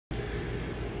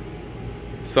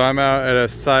So I'm out at a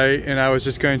site and I was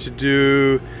just going to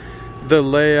do the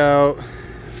layout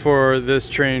for this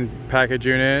Trane package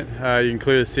unit. You can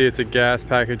clearly see it's a gas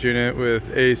package unit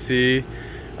with AC.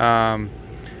 Yeah, I'm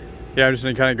just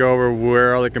gonna kind of go over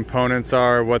where all the components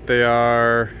are, what they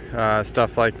are,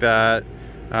 stuff like that.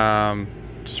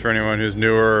 Just for anyone who's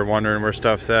newer or wondering where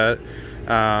stuff's at.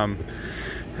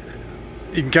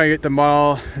 You can kind of get the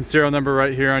model and serial number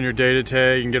right here on your data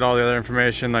tag. You can get all the other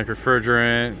information like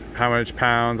refrigerant, how much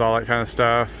pounds, all that kind of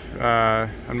stuff.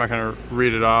 I'm not going to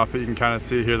read it off, but you can kind of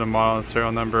see here the model and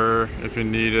serial number if you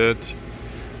need it.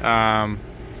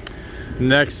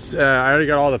 Next, I already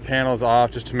got all the panels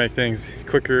off just to make things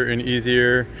quicker and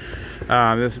easier.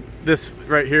 This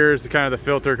right here is the kind of the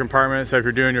filter compartment. So if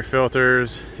you're doing your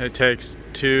filters, it takes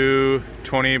two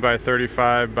 20 by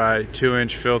 35 by 2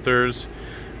 inch filters.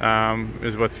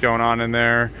 Is what's going on in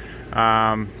there.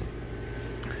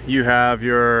 You have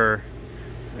your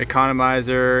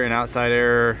economizer and outside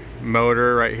air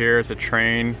motor right here. It's a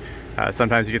Trane.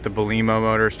 Sometimes you get the Belimo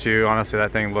motors too. Honestly,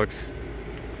 that thing looks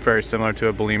very similar to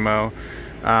a Belimo.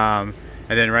 And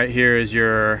then right here is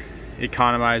your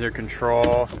Economizer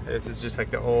Control. This is just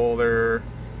like the older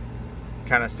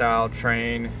kind of style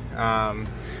Trane.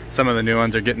 Some of the new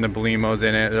ones are getting the Belimos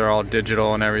in it. They're all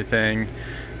digital and everything.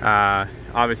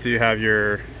 Obviously you have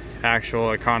your actual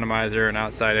economizer and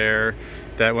outside air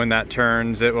that when that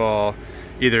turns, it will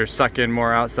either suck in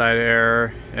more outside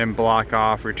air and block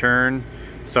off return.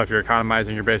 So if you're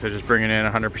economizing, you're basically just bringing in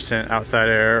 100% outside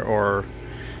air or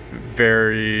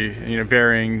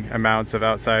varying amounts of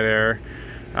outside air.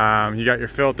 You got your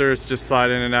filters just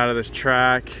slide in and out of this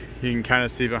track. You can kind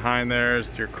of see behind there is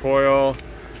your coil.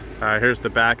 Here's the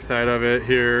back side of it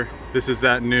here. This is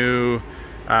that new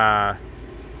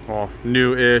well,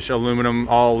 new-ish all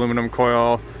aluminum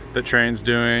coil that Trane's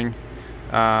doing.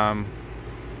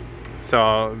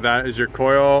 So that is your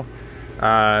coil.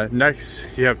 Next,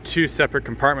 you have two separate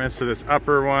compartments. So this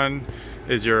upper one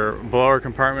is your blower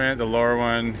compartment. The lower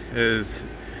one is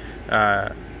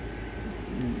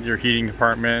your heating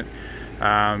compartment.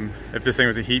 If this thing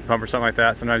was a heat pump or something like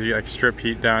that, sometimes you get like strip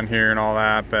heat down here and all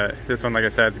that. But this one, like I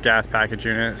said, it's a gas package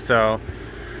unit. So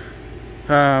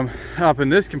up in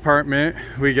this compartment,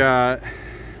 we got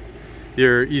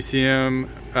your ECM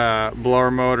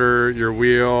blower motor, your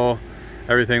wheel,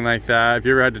 everything like that. If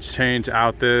you ever had to change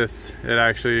out this, it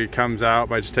actually comes out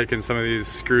by just taking some of these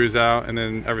screws out, and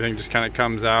then everything just kind of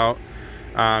comes out.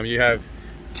 You have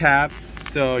taps,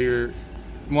 so your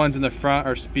ones in the front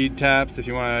are speed taps if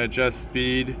you want to adjust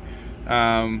speed,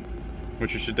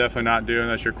 which you should definitely not do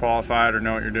unless you're qualified or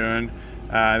know what you're doing.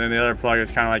 And then the other plug is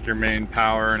kind of like your main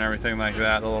power and everything like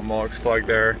that, the little Molex plug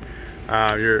there.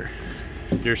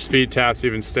 Your speed taps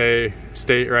even state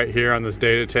right here on this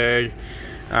data tag.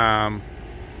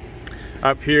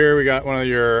 Up here we got one of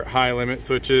your high limit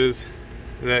switches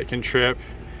that can trip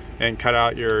and cut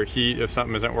out your heat if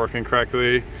something isn't working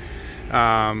correctly.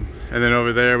 And then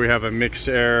over there we have a mixed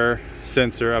air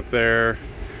sensor up there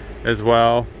as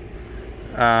well.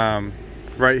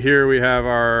 Right here we have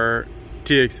our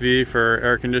TXV for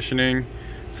air conditioning.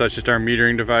 So it's just our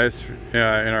metering device in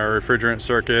our refrigerant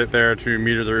circuit there to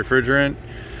meter the refrigerant.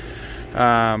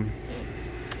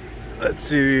 Let's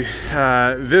see,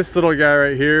 this little guy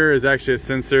right here is actually a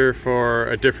sensor for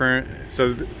a different,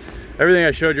 so everything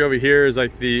I showed you over here is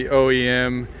like the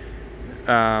OEM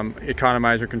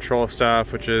Economizer Control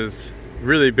stuff, which is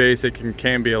really basic and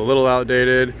can be a little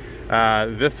outdated.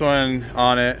 This one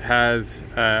on it has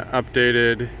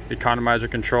updated Economizer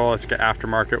Control. It's like an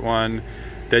aftermarket one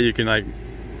that you can like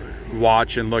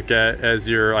watch and look at as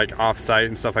you're like off site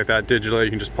and stuff like that digitally. You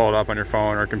can just pull it up on your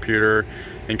phone or computer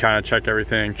and kind of check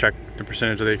everything, check the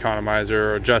percentage of the economizer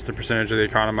or adjust the percentage of the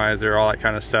economizer, all that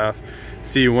kind of stuff,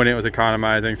 see when it was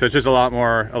economizing. So it's just a lot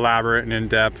more elaborate and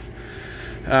in-depth.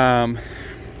 Down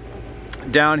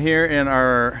here in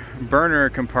our burner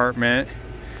compartment,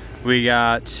 we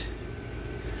got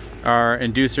our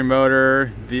inducer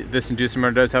motor. This inducer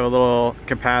motor does have a little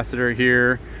capacitor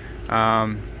here.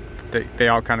 They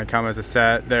all kind of come as a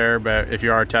set there, but if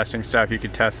you are testing stuff, you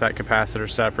could test that capacitor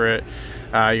separate.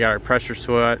 You got our pressure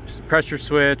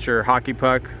switch or hockey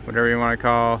puck, whatever you want to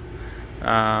call.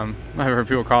 I've heard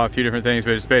people call it a few different things,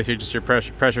 but it's basically just your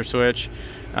pressure switch.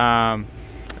 And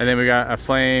then we got a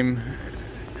flame.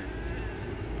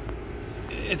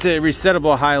 It's a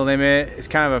resettable high limit. It's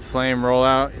kind of a flame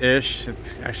rollout-ish.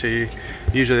 It's actually,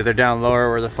 usually they're down lower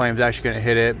where the flame's actually gonna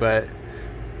hit it, but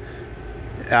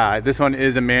this one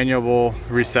is a manual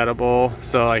resettable.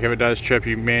 So like if it does trip,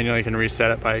 you manually can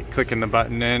reset it by clicking the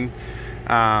button in.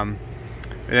 And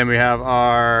then we have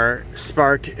our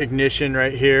spark ignition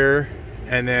right here.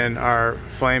 and then our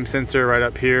flame sensor right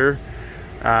up here.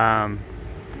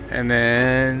 And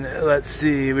then let's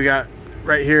see, we got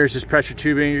right here is just pressure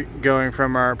tubing going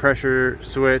from our pressure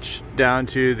switch down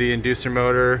to the inducer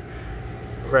motor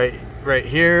right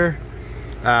here.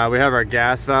 We have our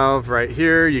gas valve right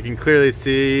here. You can clearly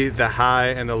see the high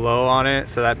and the low on it,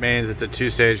 so that means it's a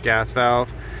 2-stage gas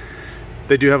valve.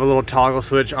 They do have a little toggle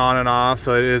switch on and off,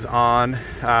 so it is on,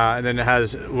 and then it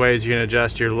has ways you can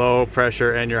adjust your low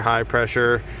pressure and your high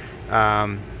pressure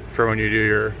for when you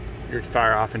do your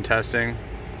fire off and testing.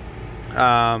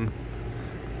 Oh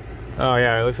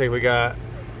yeah, it looks like we got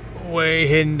way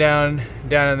hidden down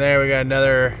in there. We got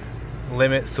another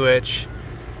limit switch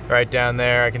right down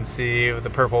there. I can see with the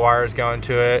purple wires going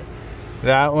to it.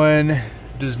 That one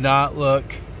does not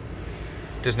look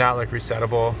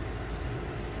resettable.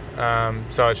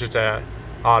 So it's just a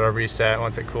auto reset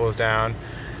once it cools down.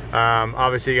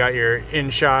 Obviously you got your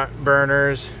in-shot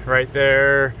burners right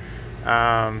there.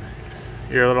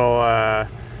 Your little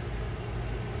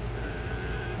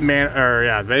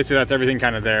basically that's everything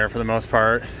kind of there for the most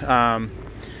part. And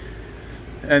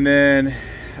then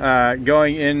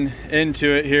going into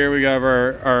it here, we got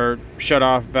our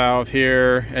shut-off valve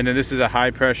here, and then this is a high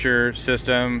pressure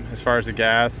system as far as the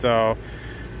gas, so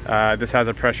this has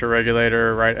a pressure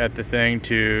regulator right at the thing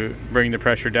to bring the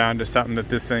pressure down to something that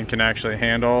this thing can actually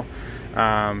handle.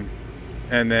 And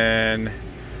then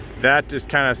that just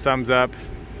kind of sums up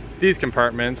these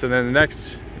compartments. And then the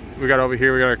next we got over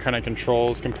here, we got our kind of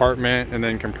controls compartment and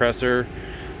then compressor.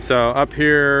 So up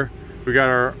here we got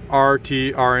our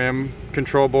RTRM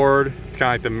control board. It's kind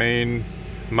of like the main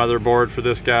motherboard for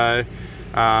this guy.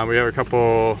 We have a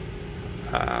couple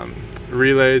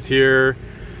relays here,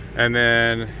 and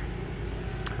then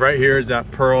right here is that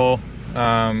Pearl,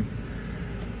 our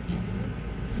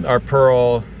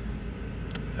Pearl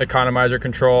Economizer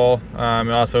Control.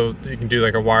 And also you can do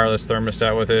like a wireless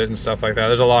thermostat with it and stuff like that.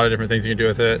 There's a lot of different things you can do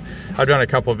with it. I've done a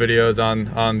couple videos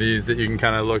on these that you can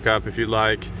kind of look up if you'd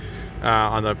like,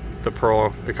 on the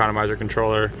Pearl Economizer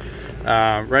controller.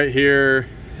 Right here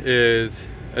is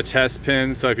a test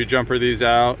pin, so if you jumper these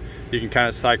out, you can kind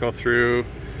of cycle through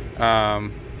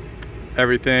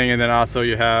everything. And then also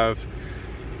you have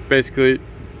basically,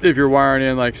 if you're wiring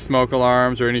in like smoke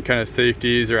alarms or any kind of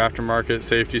safeties or aftermarket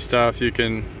safety stuff, you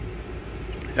can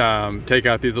take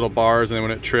out these little bars, and then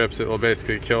when it trips, it will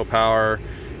basically kill power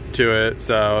to it.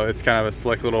 So it's kind of a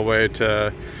slick little way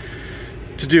to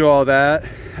do all that.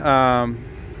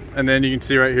 And then you can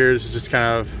see right here is just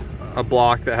kind of a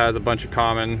block that has a bunch of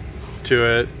common to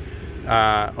it.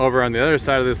 Over on the other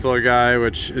side of this little guy,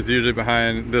 which is usually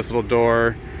behind this little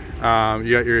door, you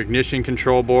got your ignition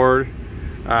control board.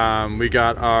 We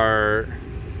got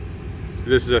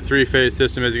this is a 3-phase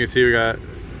system. As you can see, we got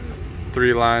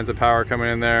 3 lines of power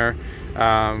coming in there.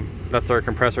 That's our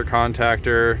compressor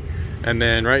contactor. And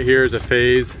then right here is a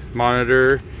phase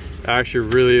monitor. I actually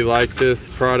really like this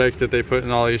product that they put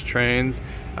in all these Tranes.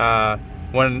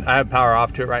 When I have power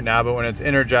off to it right now, but when it's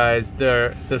energized,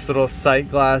 this little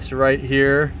sight glass right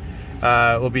here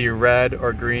will be red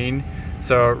or green.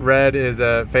 So red is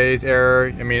a phase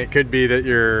error. I mean, it could be that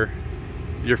your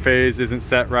phase isn't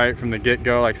set right from the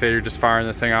get-go, like say you're just firing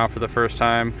this thing off for the first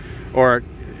time, or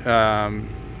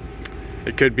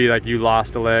it could be like you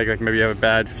lost a leg, like maybe you have a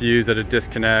bad fuse at a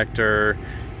disconnect or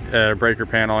a breaker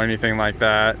panel or anything like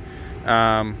that.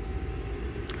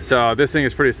 So this thing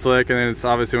is pretty slick, and then it's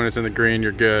obviously when it's in the green,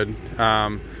 you're good.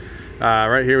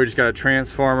 Right here we just got a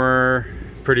transformer,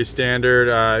 pretty standard.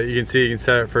 You can see you can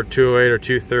set it for 208 or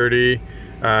 230.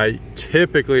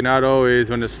 Typically, not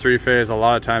always when it's 3-phase, a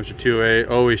lot of times for 208.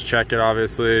 Always check it,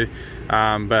 obviously.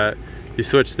 But you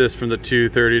switch this from the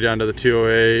 230 down to the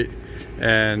 208,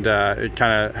 and it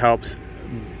kind of helps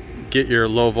get your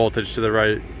low voltage to the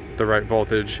right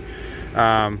voltage.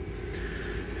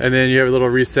 And then you have a little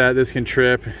reset. This can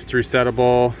trip. It's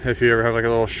resettable if you ever have like a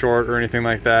little short or anything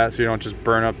like that, so you don't just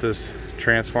burn up this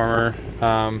transformer.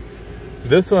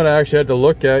 This one I actually had to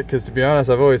look at, because to be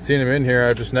honest, I've always seen them in here.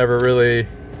 I've just never really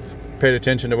paid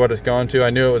attention to what it's gone to.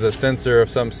 I knew it was a sensor of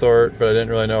some sort, but I didn't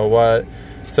really know what.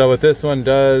 So what this one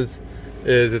does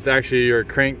is it's actually your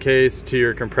crankcase to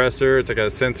your compressor. It's like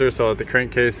a sensor, so the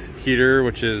crankcase heater,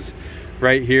 which is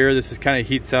right here, this is kind of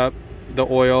heats up the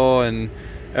oil and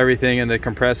everything in the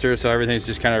compressor, so everything's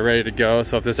just kind of ready to go.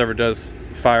 So if this ever does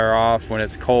fire off when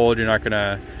it's cold, you're not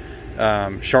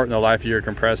gonna shorten the life of your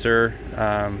compressor.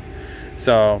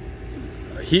 So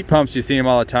heat pumps, you see them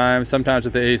all the time. Sometimes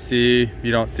with the AC,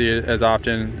 you don't see it as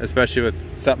often, especially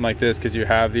with something like this, because you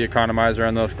have the economizer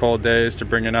on those cold days to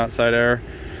bring in outside air.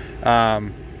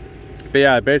 But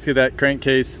yeah, basically that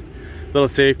crankcase little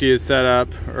safety is set up,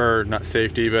 or not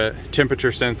safety, but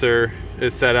temperature sensor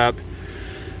is set up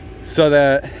so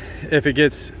that if it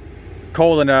gets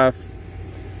cold enough,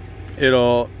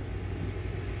 it'll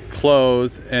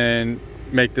close and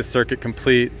make the circuit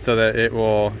complete so that it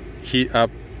will heat up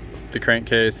the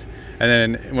crankcase.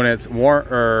 And then when it's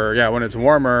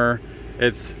warmer,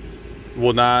 it's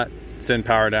will not send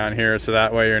power down here, so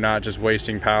that way you're not just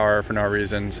wasting power for no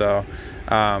reason. So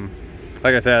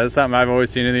like I said, it's something I've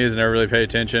always seen in these and never really paid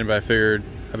attention, but I figured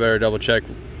I better double check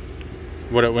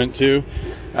what it went to.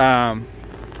 And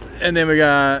then we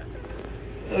got,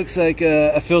 looks like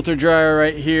a filter dryer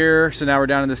right here. So now we're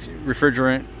down in this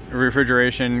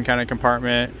refrigeration kind of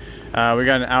compartment. We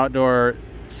got an outdoor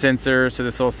sensor, so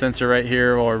this little sensor right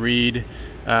here will read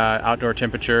outdoor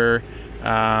temperature.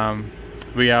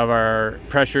 We have our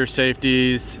pressure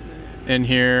safeties in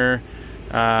here,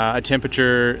 a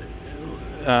temperature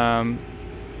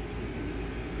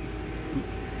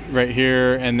right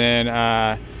here, and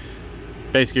then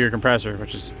basically your compressor,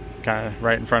 which is kind of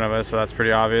right in front of us, so that's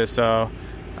pretty obvious. So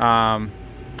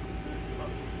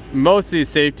most of these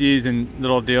safeties and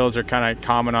little deals are kind of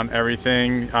common on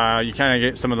everything. You kind of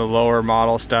get some of the lower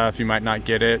model stuff, you might not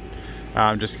get it,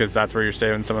 just because that's where you're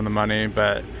saving some of the money,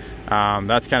 but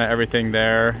that's kind of everything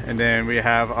there. And then we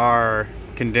have our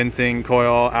condensing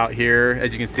coil out here.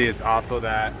 As you can see, it's also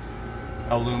that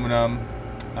aluminum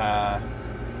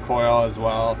coil as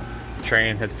well.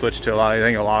 Trane had switched to I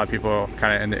think a lot of people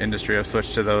kind of in the industry have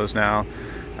switched to those now.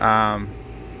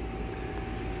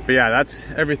 But yeah, that's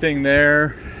everything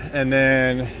there. And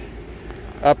then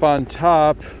up on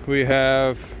top we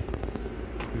have,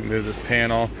 move this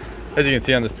panel. As you can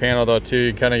see on this panel though too,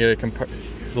 you kind of get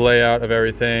a layout of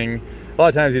everything. A lot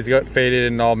of times these get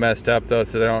faded and all messed up though,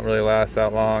 so they don't really last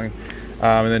that long.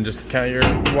 And then just kind of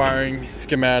your wiring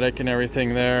schematic and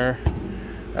everything there.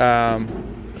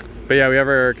 But yeah, we have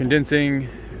our condensing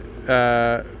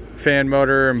fan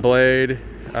motor and blade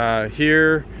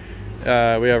here. We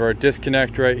have our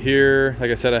disconnect right here.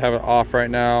 Like I said, I have it off right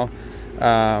now.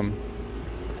 And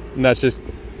that's just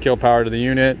kill power to the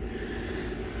unit.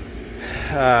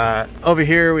 Over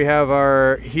here we have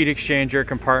our heat exchanger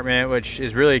compartment, which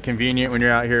is really convenient when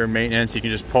you're out here in maintenance. You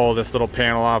can just pull this little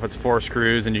panel off. It's 4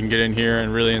 screws, and you can get in here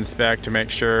and really inspect to make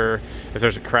sure if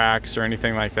there's cracks or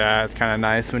anything like that. It's kind of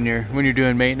nice when you're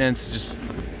doing maintenance, just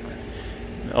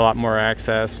a lot more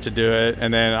access to do it.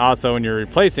 And then also when you're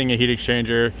replacing a heat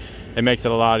exchanger, it makes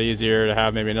it a lot easier to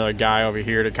have maybe another guy over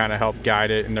here to kind of help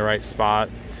guide it in the right spot,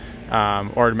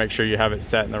 or to make sure you have it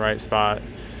set in the right spot.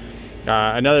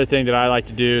 Another thing that I like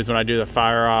to do is when I do the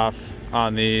fire off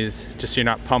on these, just so you're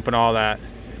not pumping all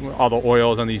the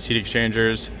oils on these heat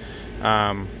exchangers,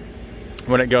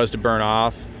 when it goes to burn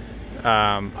off,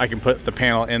 I can put the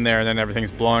panel in there and then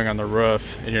everything's blowing on the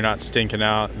roof and you're not stinking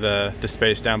out the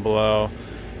space down below.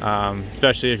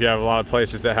 Especially if you have a lot of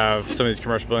places that have, some of these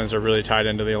commercial buildings are really tied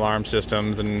into the alarm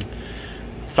systems and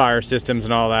fire systems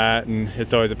and all that, and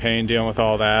it's always a pain dealing with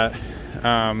all that.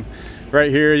 Right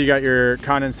here you got your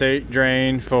condensate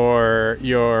drain for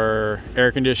your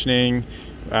air conditioning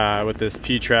with this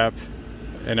P-trap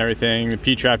and everything. The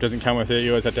P-trap doesn't come with it, you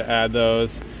always have to add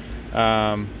those.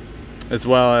 As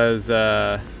well as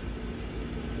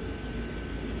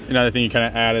another thing you kind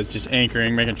of add is just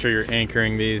anchoring, making sure you're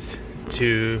anchoring these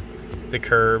to the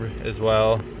curb as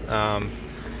well.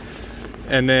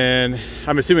 And then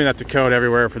I'm assuming that's a code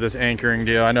everywhere for this anchoring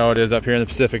deal. I know it is up here in the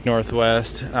Pacific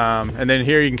Northwest. And then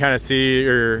here you can kind of see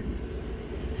your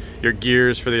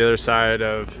gears for the other side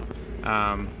of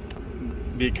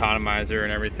the economizer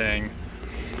and everything.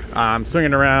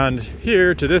 Swinging around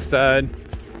here to this side,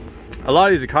 a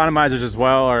lot of these economizers as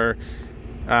well are,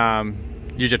 you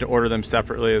usually have to order them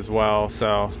separately as well.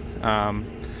 So,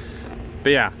 but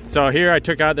yeah, so here I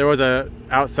took out, there was a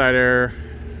outside air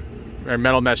or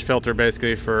metal mesh filter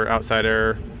basically for outside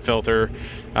air filter.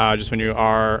 Just when you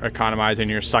are economizing,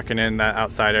 you're sucking in that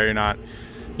outside air, you're not,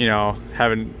 you know,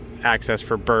 having access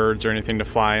for birds or anything to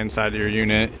fly inside of your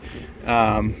unit,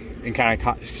 and kind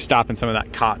of stopping some of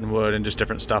that cottonwood and just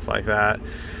different stuff like that.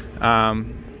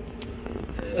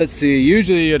 Let's see,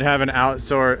 usually you'd have an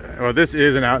well, this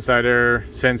is an outside air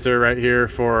sensor right here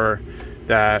for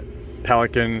that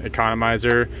Pelican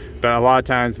economizer, but a lot of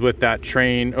times with that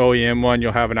Trane OEM one,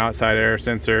 you'll have an outside air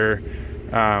sensor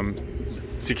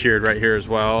secured right here as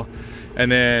well.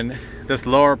 And then this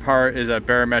lower part is a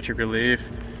Barometric Relief.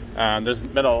 This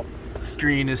metal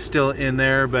screen is still in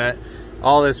there, but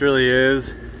all this really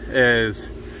is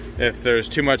if there's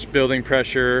too much building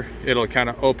pressure, it'll kind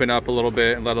of open up a little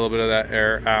bit and let a little bit of that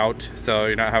air out, so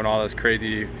you're not having all this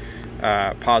crazy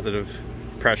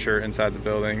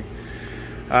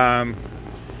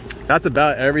that's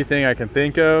about everything I can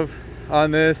think of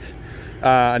on this.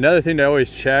 Another thing to always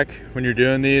check when you're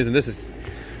doing these, and this is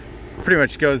pretty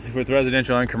much goes with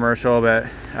residential and commercial, but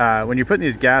when you're putting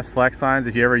these gas flex lines,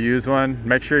 if you ever use one,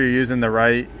 make sure you're using the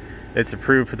right, it's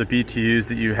approved for the BTUs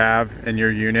that you have in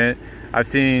your unit. I've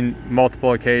seen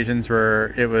multiple occasions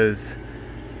where it was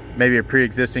maybe a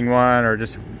pre-existing one or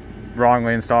just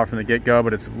wrongly installed from the get-go,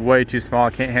 but it's way too small,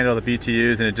 it can't handle the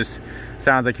BTUs, and it just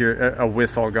sounds like you're a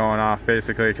whistle going off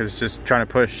basically, because it's just trying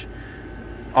to push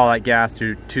all that gas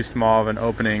through too small of an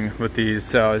opening with these.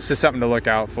 So it's just something to look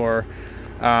out for.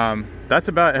 That's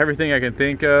about everything I can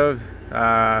think of.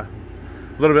 A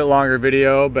little bit longer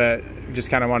video, but just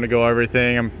kind of wanted to go over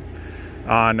everything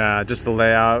on just the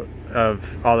layout of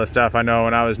all this stuff. I know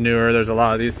when I was newer, there's a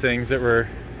lot of these things that were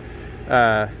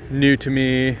new to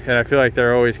me, and I feel like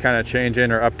they're always kind of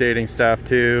changing or updating stuff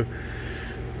too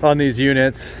on these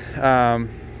units.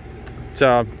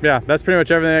 So yeah, that's pretty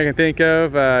much everything I can think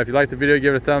of. If you liked the video,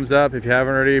 give it a thumbs up. If you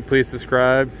haven't already, please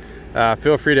subscribe.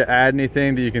 Feel free to add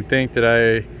anything that you can think that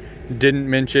I didn't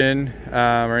mention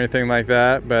or anything like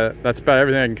that, but that's about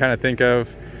everything I can kind of think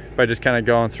of by just kind of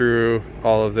going through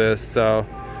all of this. So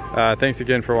thanks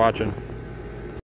again for watching.